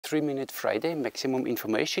3-minute Friday, maximum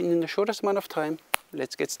information in the shortest amount of time.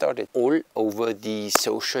 Let's get started. All over the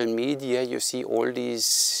social media you see all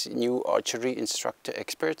these new archery instructor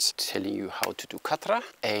experts telling you how to do Khatra,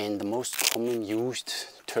 and the most common used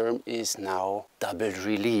term is now double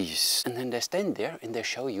release. And then they stand there and they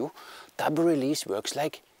show you double release works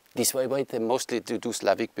like this way. They mostly do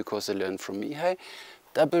Slavic because they learn from Mihai.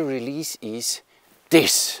 Double release is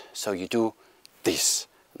this. So you do this.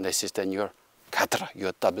 And this is then your Khatra,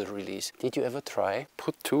 your double release. Did you ever try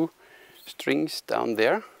put 2 strings down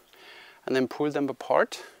there and then pull them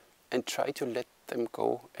apart and try to let them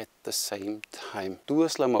go at the same time? Do a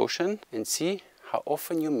slow motion and see how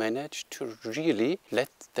often you manage to really let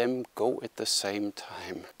them go at the same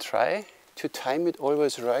time. Try to time it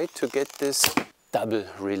always right to get this double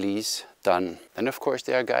release done. Then of course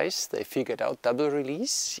there are guys, they figured out double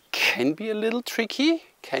release can be a little tricky,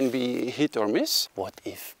 can be hit or miss. What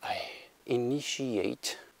if I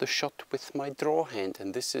initiate the shot with my draw hand?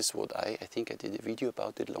 And this is what I think I did a video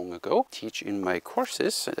about it long ago. Teach in my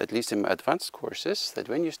courses, at least in my advanced courses, that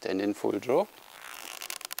when you stand in full draw,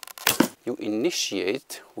 you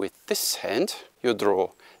initiate with this hand your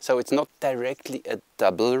draw. So it's not directly a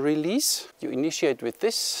double release. You initiate with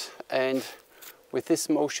this, and with this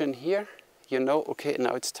motion here, you know, okay,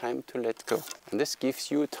 now it's time to let go. And this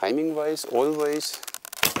gives you, timing-wise, always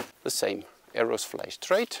the same. Arrows fly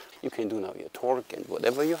straight. You can do now your torque and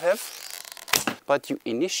whatever you have. But you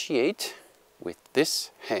initiate with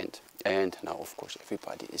this hand. And now, of course,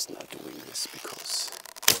 everybody is now doing this because...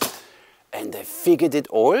 And they figured it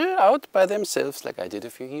all out by themselves like I did a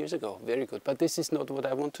few years ago. Very good. But this is not what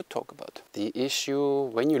I want to talk about. The issue,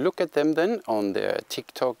 when you look at them then on their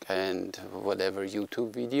TikTok and whatever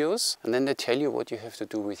YouTube videos, and then they tell you what you have to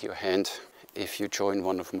do with your hand. If you join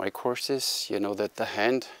one of my courses, you know that the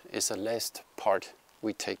hand is the last part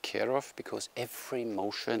we take care of, because every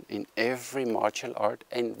motion in every martial art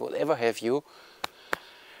and whatever have you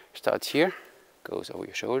starts here, goes over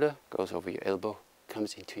your shoulder, goes over your elbow,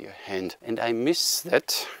 comes into your hand. And I miss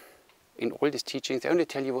that in all these teachings. They only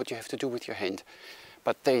tell you what you have to do with your hand,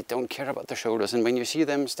 but they don't care about the shoulders. And when you see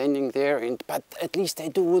them standing there, but at least they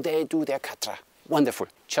do their Khatra. Wonderful.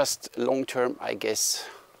 Just long term, I guess,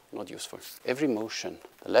 not useful. Every motion,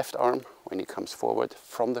 the left arm when it comes forward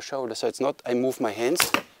from the shoulder. So it's not I move my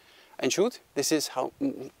hands and shoot. This is how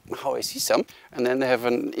I see some. And then they have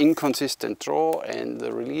an inconsistent draw and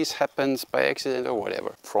the release happens by accident or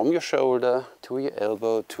whatever. From your shoulder to your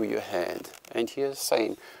elbow to your hand. And here's the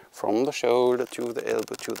same. From the shoulder to the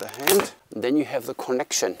elbow to the hand. Then you have the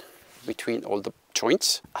connection between all the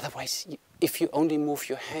joints. Otherwise, if you only move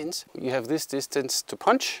your hands, you have this distance to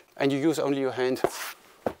punch and you use only your hand.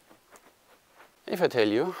 If I tell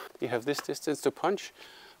you, you have this distance to punch,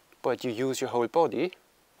 but you use your whole body,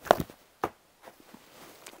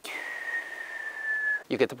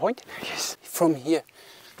 you get the point? Yes. From here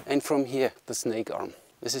and from here, the snake arm.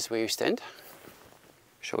 This is where you stand,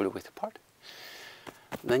 shoulder width apart.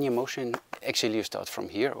 Then your motion, actually you start from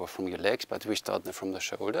here or from your legs, but we start from the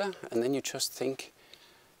shoulder. And then you just think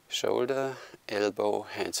shoulder, elbow,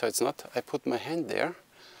 hand. So it's not, I put my hand there.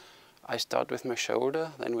 I start with my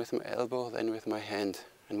shoulder, then with my elbow, then with my hand.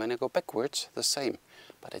 And when I go backwards, the same.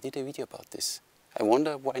 But I did a video about this. I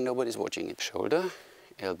wonder why nobody's watching it. Shoulder,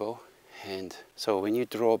 elbow, hand. So when you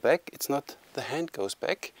draw back, it's not the hand goes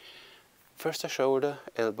back. First the shoulder,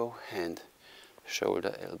 elbow, hand.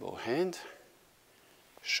 Shoulder, elbow, hand.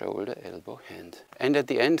 Shoulder, elbow, hand. And at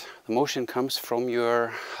the end, the motion comes from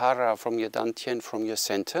your hara, from your dantian, from your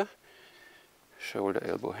center. Shoulder,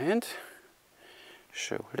 elbow, hand.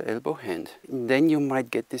 Shoulder, elbow, hand. Then you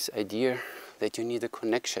might get this idea that you need a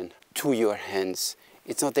connection to your hands.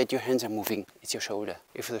 It's not that your hands are moving, it's your shoulder.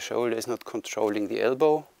 If the shoulder is not controlling the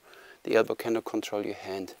elbow cannot control your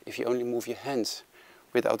hand. If you only move your hands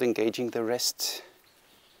without engaging the rest.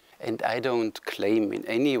 And I don't claim in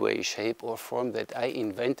any way, shape or form that I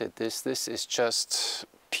invented this. This is just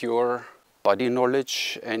pure body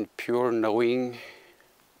knowledge and pure knowing,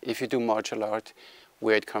 if you do martial art,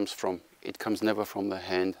 where it comes from. It comes never from the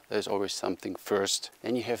hand. There's always something first.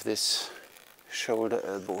 Then you have this shoulder,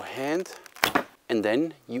 elbow, hand. And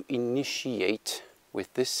then you initiate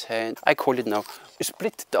with this hand. I call it now a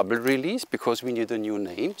split double release because we need a new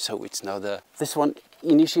name. So it's now this one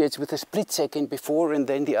initiates with a split second before, and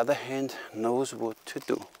then the other hand knows what to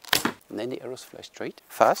do. And then the arrows fly straight,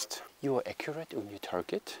 fast. You are accurate on your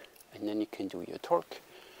target. And then you can do your torque.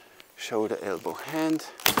 Shoulder, elbow, hand.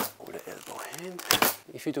 Shoulder, elbow, hand.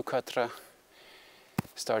 If you do Khatra,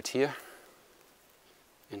 start here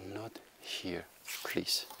and not here,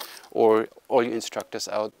 please. or all your instructors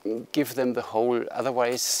out, give them the whole.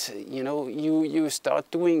 Otherwise, you know, you start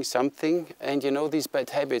doing something and you know these bad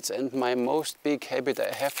habits. And my most big habit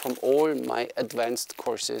I have from all my advanced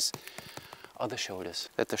courses are the shoulders,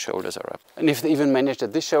 that the shoulders are up. And if they even manage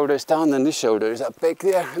that this shoulder is down, then this shoulder is up back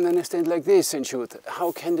there, and then I stand like this and shoot.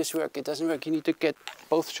 How can this work? It doesn't work. You need to get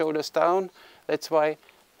both shoulders down. That's why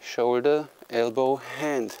shoulder, elbow,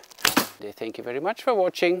 hand. Thank you very much for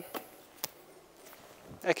watching.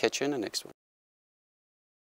 I'll catch you in the next one.